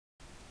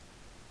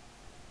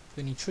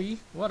23.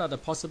 What are the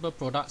possible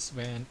products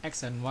when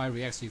X and Y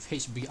reacts with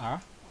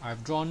HBr?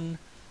 I've drawn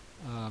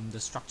the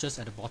structures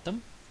at the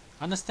bottom.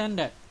 Understand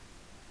that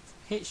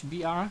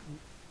HBr,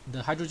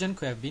 the hydrogen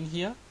could have been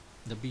here,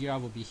 the Br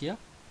will be here,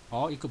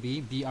 or it could be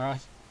Br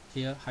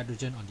here,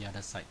 hydrogen on the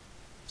other side.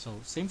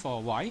 So same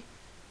for Y,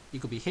 it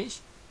could be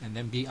H and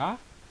then Br,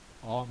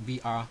 or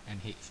Br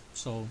and H.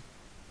 So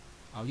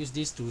I'll use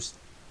these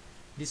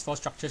four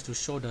structures to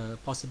show the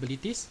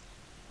possibilities.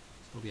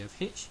 So we have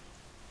H,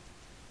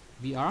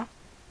 Br,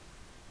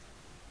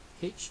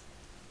 H,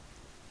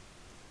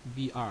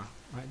 Br.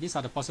 Right? These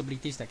are the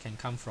possibilities that can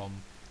come from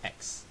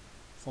X.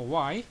 For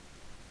Y,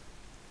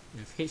 we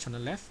have H on the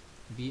left,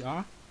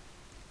 Br,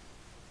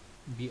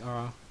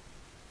 Br,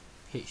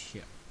 H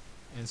here.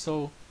 And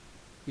so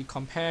we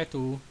compare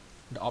to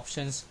the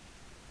options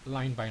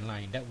line by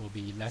line. That will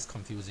be less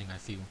confusing, I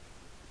feel.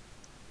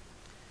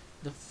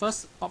 The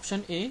first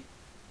option A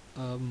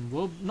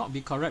will not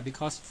be correct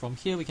because from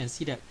here we can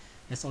see that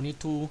there's only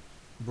 2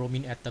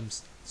 bromine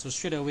atoms. So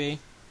straight away,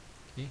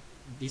 okay,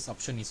 this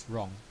option is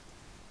wrong.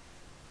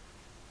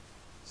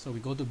 So we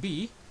go to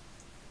B,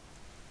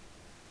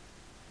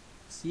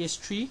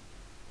 CH3,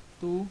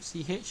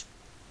 2CH,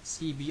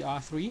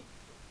 CBr3.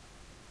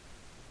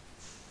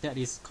 That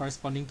is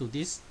corresponding to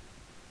this.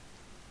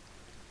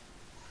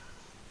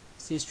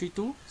 CH3,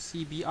 2,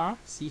 CBr,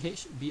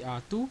 CH,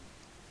 Br2,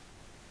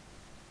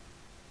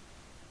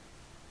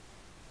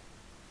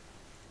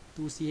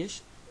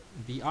 2CH,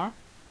 Br,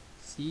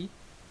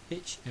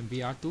 CH, and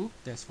Br2.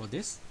 That's for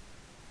this.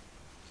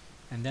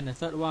 And then the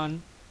third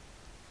one,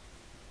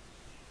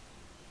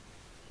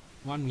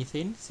 1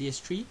 methane,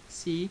 CH3,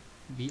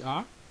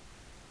 CBr2.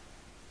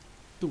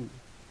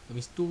 That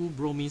means 2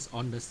 bromines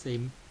on the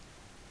same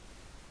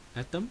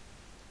atom.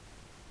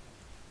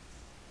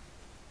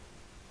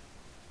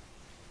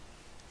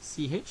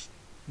 CH,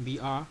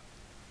 Br,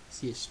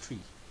 CH3.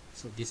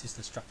 So this is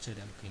the structure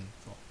they're looking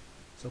for.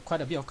 So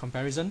quite a bit of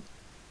comparison.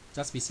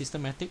 Just be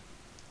systematic.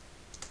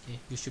 Okay,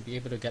 you should be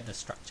able to get the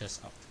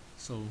structures out.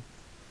 So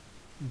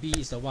B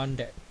is the one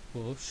that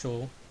will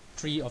show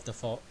 3 of the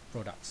 4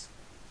 products.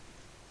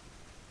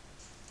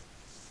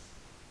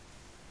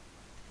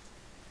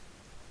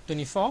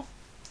 24.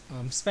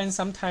 Spend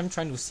some time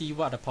trying to see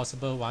what are the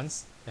possible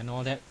ones and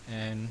all that,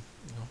 and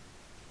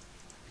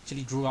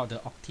actually drew out the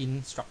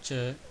octene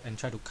structure and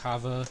try to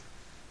cover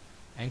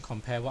and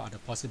compare what are the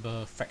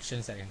possible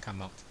fractions that can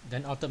come out.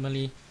 Then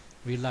ultimately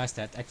realize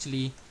that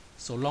actually,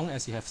 so long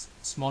as you have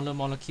smaller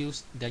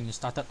molecules than you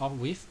started off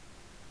with,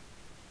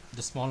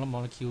 the smaller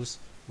molecules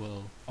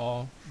will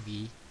all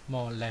be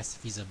more or less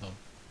feasible.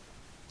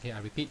 Okay, I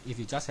repeat, if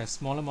you just have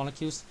smaller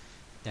molecules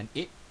than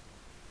 8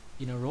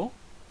 in a row,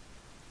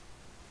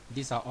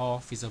 these are all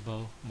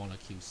feasible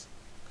molecules.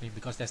 Okay,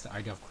 because that's the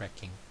idea of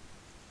cracking.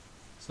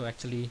 So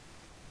actually,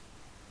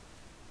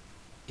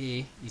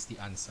 A is the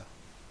answer.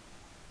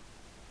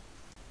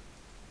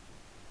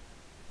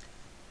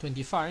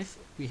 25.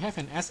 We have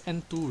an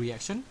SN2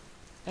 reaction.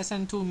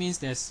 SN2 means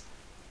there's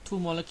 2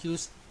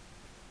 molecules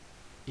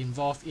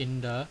involved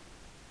in the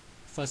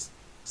first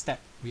step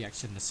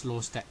reaction, the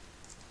slow step.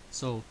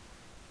 So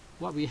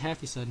what we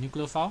have is a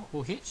nucleophile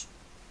OH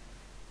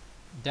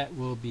that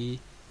will be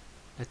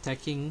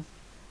attacking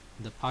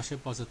the partial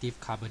positive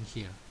carbon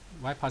here.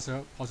 Why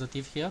partial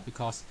positive here?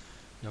 Because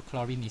your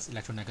chlorine is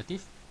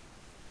electronegative.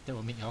 That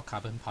will make your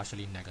carbon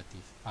partially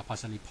negative,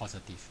 partially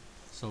positive.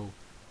 So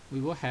we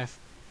will have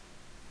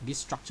this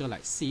structure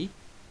like C,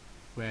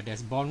 where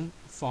there's bond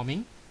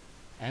forming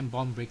and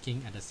bond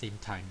breaking at the same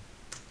time.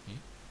 Okay?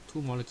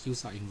 2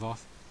 molecules are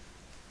involved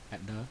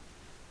at the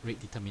rate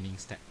determining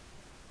step.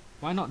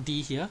 Why not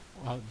D here?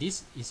 Well,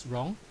 this is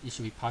wrong. It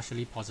should be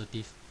partially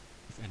positive,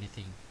 if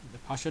anything. The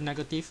partial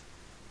negative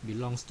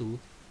belongs to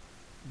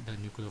the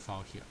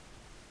nucleophile here.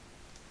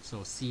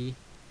 So C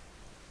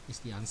is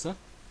the answer.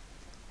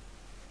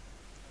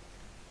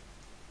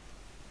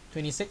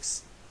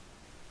 26.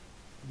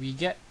 We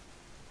get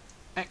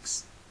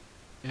X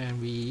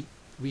and we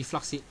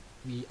reflux it,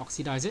 we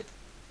oxidize it,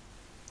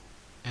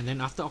 and then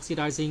after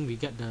oxidizing we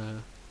get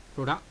the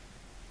product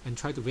and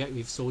try to react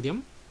with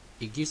sodium.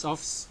 It gives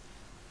off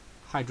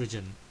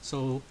hydrogen,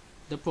 so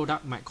the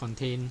product might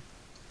contain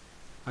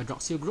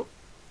hydroxyl group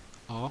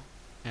or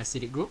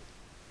acidic group.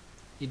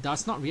 It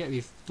does not react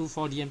with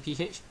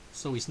 2,4-DMPH,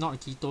 so it's not a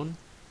ketone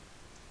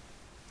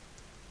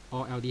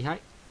or aldehyde.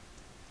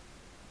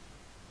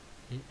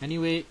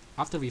 Anyway,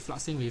 after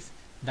refluxing with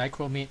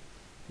dichromate,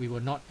 we will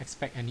not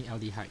expect any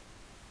aldehyde.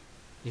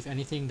 If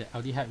anything, the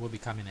aldehyde will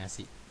become an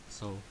acid.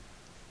 So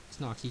it's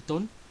not a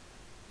ketone.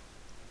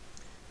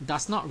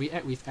 Does not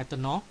react with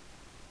ethanol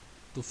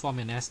to form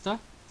an ester,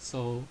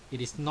 so it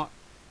is not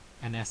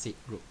an acid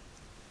group.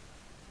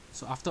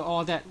 So after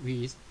all that,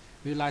 we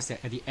realize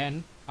that at the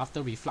end,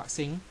 after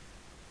refluxing,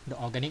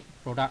 the organic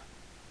product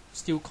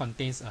still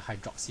contains a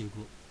hydroxyl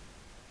group.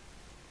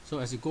 So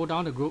as you go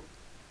down the group,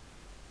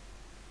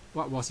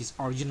 what was its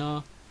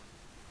original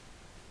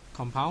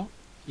compound?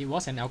 It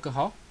was an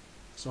alcohol.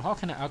 So how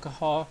can an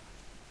alcohol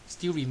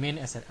still remain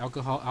as an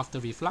alcohol after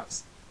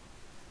reflux?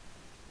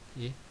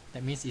 Okay.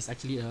 That means it's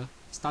actually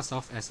starts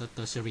off as a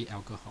tertiary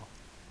alcohol,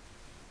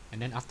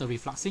 and then after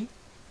refluxing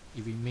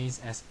it remains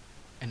as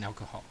an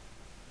alcohol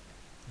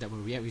that will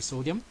react with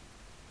sodium,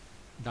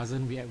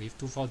 doesn't react with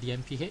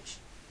 2,4-DMPH,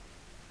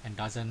 and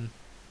doesn't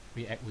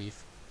react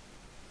with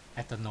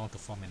ethanol to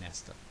form an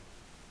ester.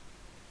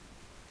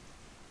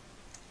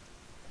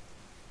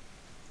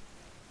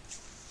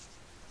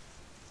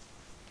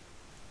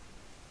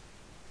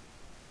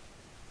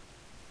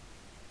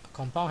 A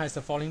compound has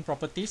the following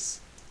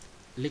properties: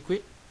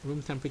 liquid,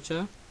 room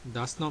temperature,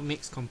 does not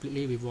mix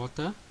completely with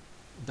water,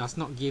 does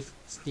not give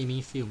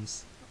steamy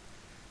fumes.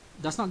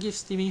 Does not give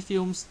steamy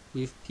fumes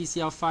with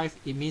PCl5,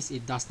 it means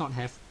it does not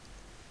have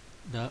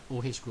the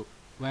OH group,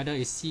 whether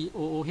it's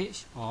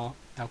COOH or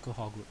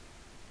alcohol group.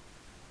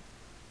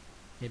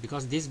 Okay,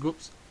 because these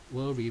groups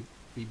will be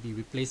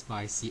replaced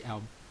by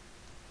Cl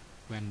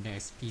when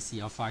there's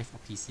PCl5 or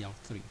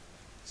PCl3.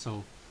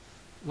 So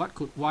what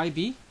could Y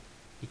be?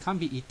 It can't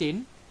be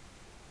ethane,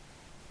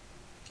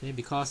 okay,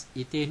 because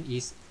ethane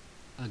is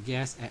a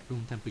gas at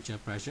room temperature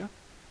pressure.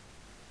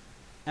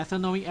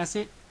 Ethanoic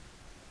acid,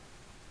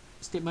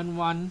 statement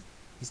 1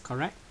 is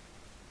correct.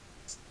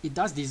 It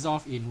does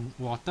dissolve in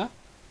water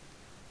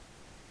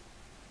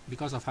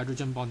because of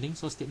hydrogen bonding,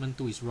 so statement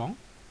 2 is wrong.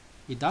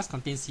 It does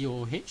contain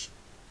COOH,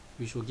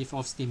 which will give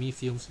off steamy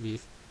fumes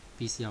with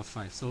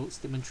PCl5, so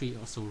statement 3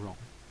 also wrong.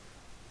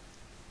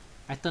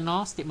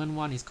 Ethanol, statement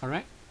 1 is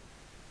correct.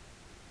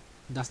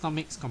 Does not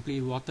mix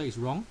completely with water is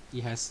wrong.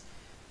 It has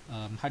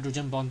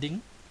hydrogen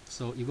bonding,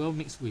 so it will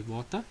mix with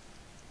water,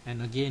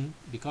 and again,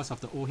 because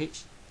of the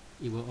OH,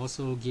 it will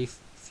also give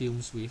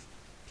fumes with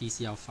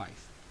PCl5.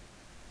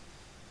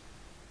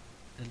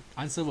 The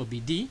answer will be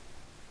D.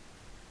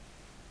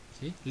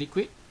 Okay,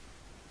 liquid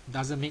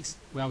doesn't mix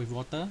well with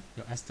water.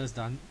 Your esters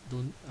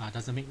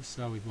doesn't mix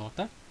well with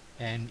water,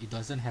 and it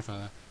doesn't have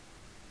a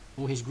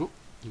OH group.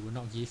 It will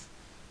not give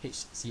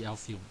HCl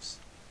fumes.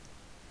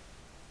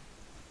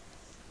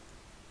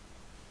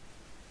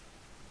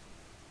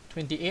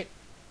 28.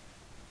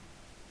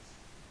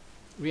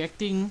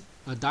 Reacting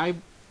a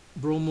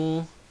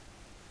dibromo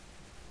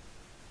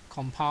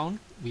compound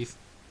with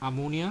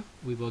ammonia,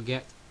 we will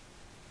get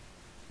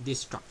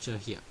this structure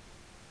here.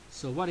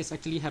 So what is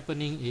actually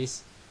happening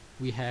is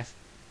we have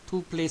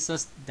two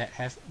places that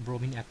have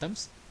bromine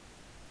atoms,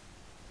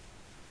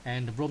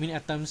 and the bromine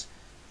atoms,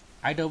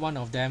 either one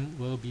of them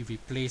will be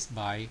replaced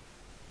by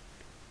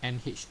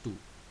NH2.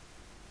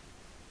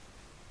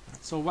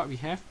 So what we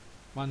have,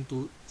 1,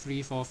 2,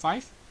 3, 4,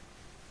 5.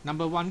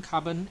 Number 1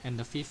 carbon and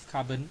the 5th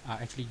carbon are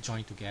actually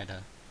joined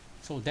together.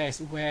 So that is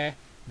where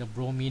the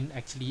bromine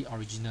actually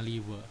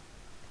originally were.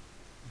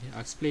 Okay,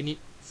 I'll explain it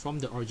from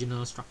the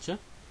original structure.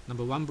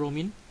 Number 1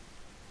 bromine,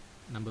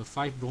 number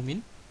 5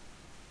 bromine.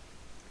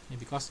 Okay,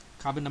 because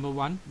carbon number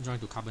 1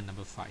 joined to carbon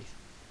number 5.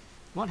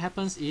 What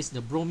happens is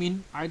the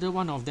bromine, either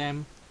one of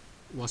them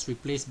was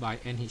replaced by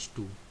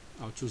NH2.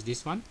 I'll choose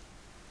this one.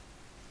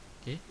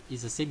 Okay,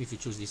 it's the same if you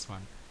choose this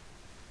one.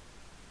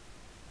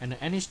 And the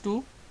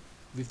NH2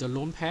 with the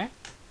lone pair,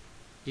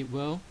 it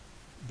will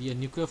be a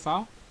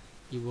nucleophile.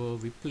 It will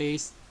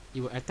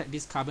attack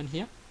this carbon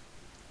here,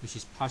 which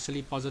is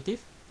partially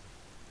positive,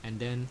 and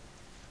then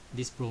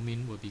this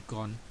bromine will be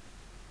gone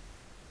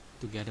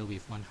together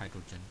with one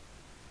hydrogen.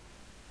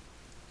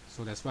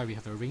 So that's why we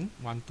have a ring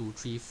 1, 2,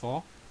 3,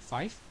 4,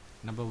 5.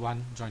 Number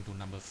 1 joined to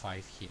number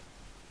 5 here.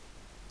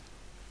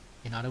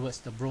 In other words,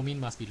 the bromine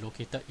must be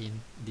located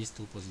in these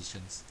two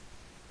positions.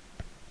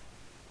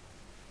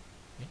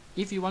 Okay.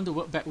 If you want to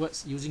work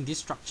backwards using this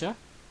structure,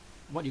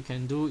 what you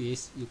can do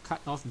is you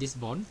cut off this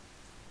bond.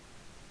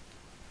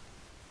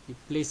 You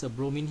place a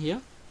bromine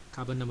here,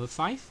 carbon number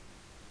 5,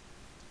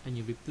 and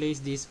you replace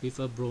this with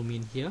a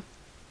bromine here,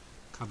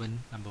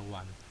 carbon number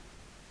 1,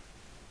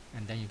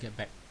 and then you get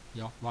back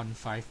your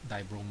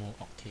 1,5-dibromo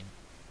octane.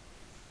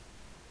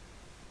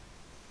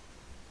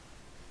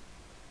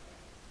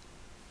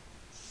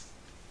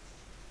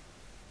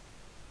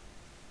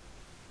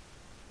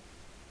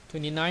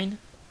 (29)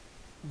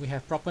 We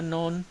have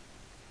propanone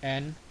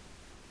and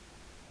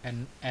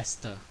an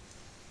ester.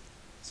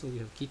 So we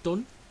have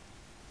ketone,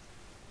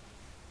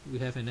 we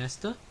have an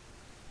ester.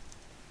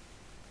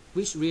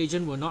 Which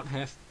reagent will not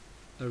have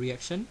a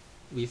reaction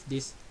with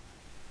this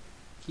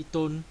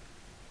ketone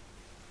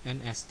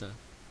and ester?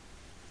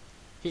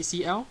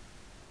 HCl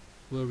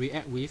will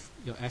react with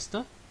your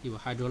ester, it will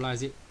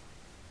hydrolyze it,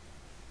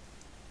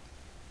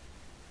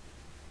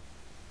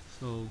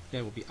 so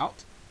that will be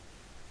out.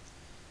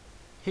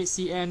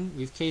 HCN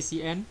with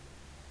KCN,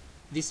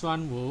 this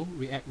one will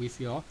react with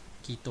your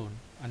ketone,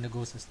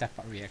 undergoes a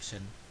step-up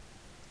reaction,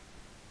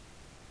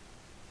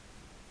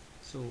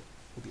 so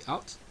will be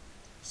out.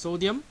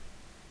 Sodium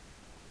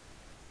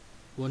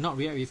will not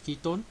react with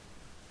ketone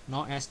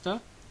nor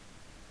ester,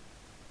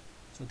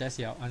 so that's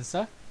your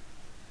answer.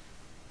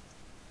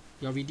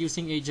 Your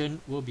reducing agent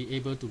will be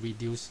able to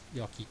reduce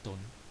your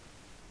ketone,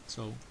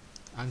 so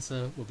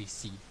answer will be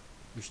C,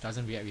 which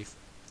doesn't react with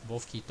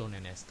both ketone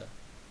and ester.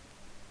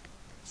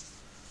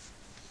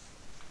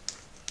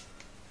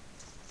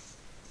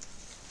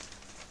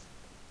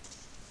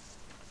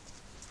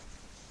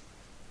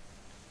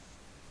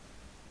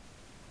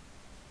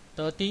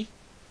 30.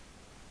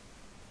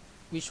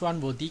 Which one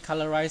will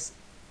decolorize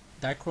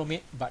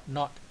dichromate but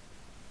not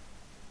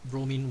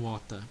bromine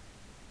water?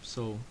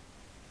 So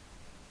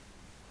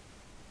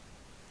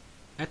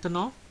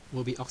ethanol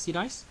will be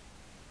oxidized,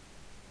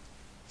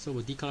 so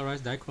will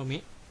decolorize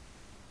dichromate,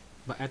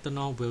 but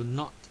ethanol will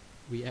not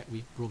react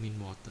with bromine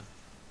water.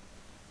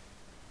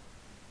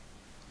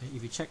 Okay,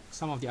 if you check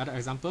some of the other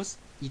examples,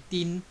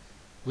 ethene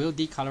will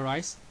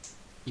decolorize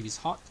if it's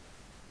hot,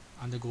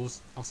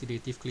 undergoes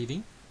oxidative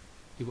cleaving.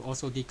 It will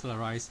also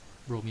decolorize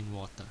bromine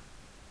water.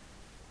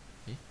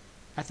 Okay.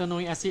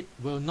 Ethanoic acid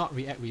will not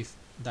react with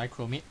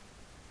dichromate,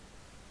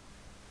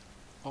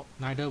 or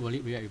neither will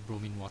it react with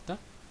bromine water,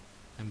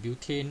 and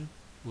butane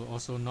will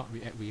also not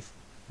react with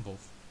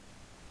both.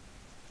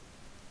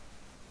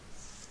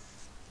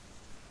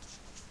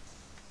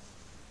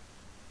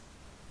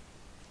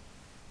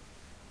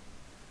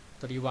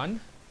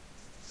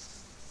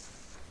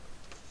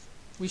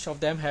 Which of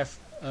them have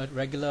a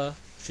regular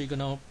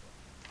trigonal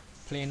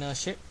planar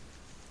shape?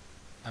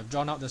 I've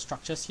drawn out the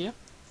structures here.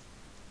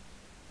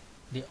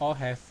 They all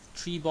have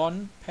 3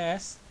 bond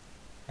pairs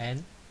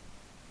and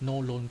no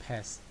lone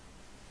pairs.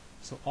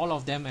 So all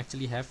of them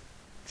actually have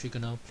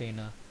trigonal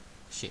planar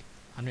shape,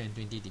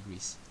 120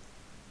 degrees.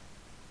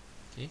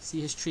 Okay,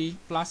 CH3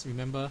 plus,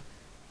 remember,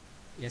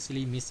 it's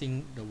actually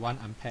missing the one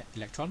unpaired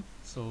electron,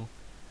 so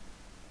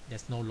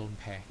there's no lone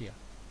pair here.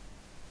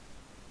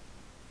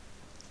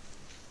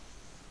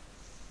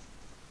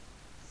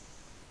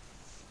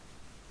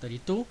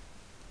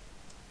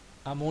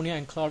 Ammonia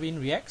and chlorine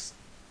reacts.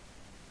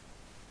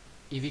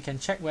 If you can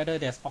check whether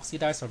there's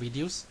oxidized or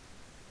reduced,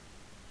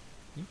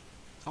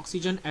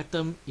 oxygen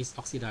atom is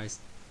oxidized,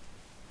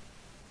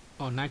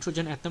 or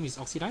nitrogen atom is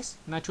oxidized.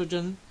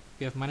 Nitrogen,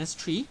 we have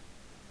 -3,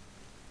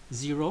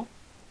 0,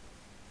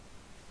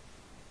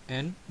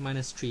 and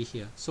 -3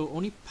 here. So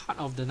only part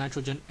of the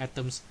nitrogen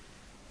atoms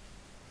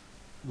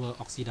were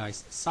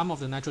oxidized. Some of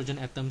the nitrogen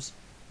atoms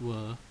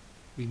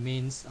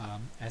remains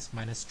as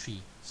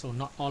 -3. So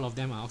not all of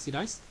them are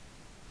oxidized.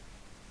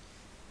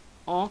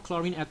 All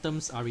chlorine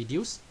atoms are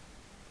reduced.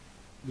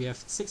 We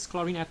have 6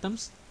 chlorine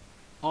atoms.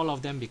 All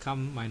of them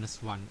become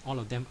 -1. All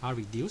of them are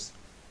reduced.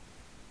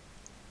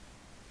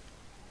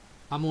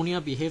 Ammonia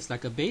behaves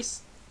like a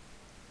base.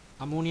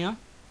 Ammonia,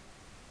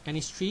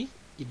 NH3,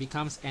 it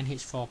becomes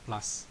NH4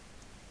 plus.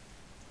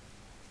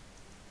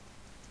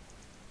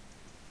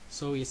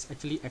 So it's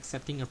actually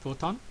accepting a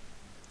proton.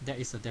 That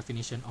is the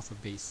definition of a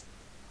base.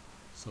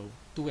 So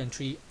 2 and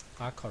 3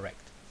 are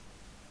correct.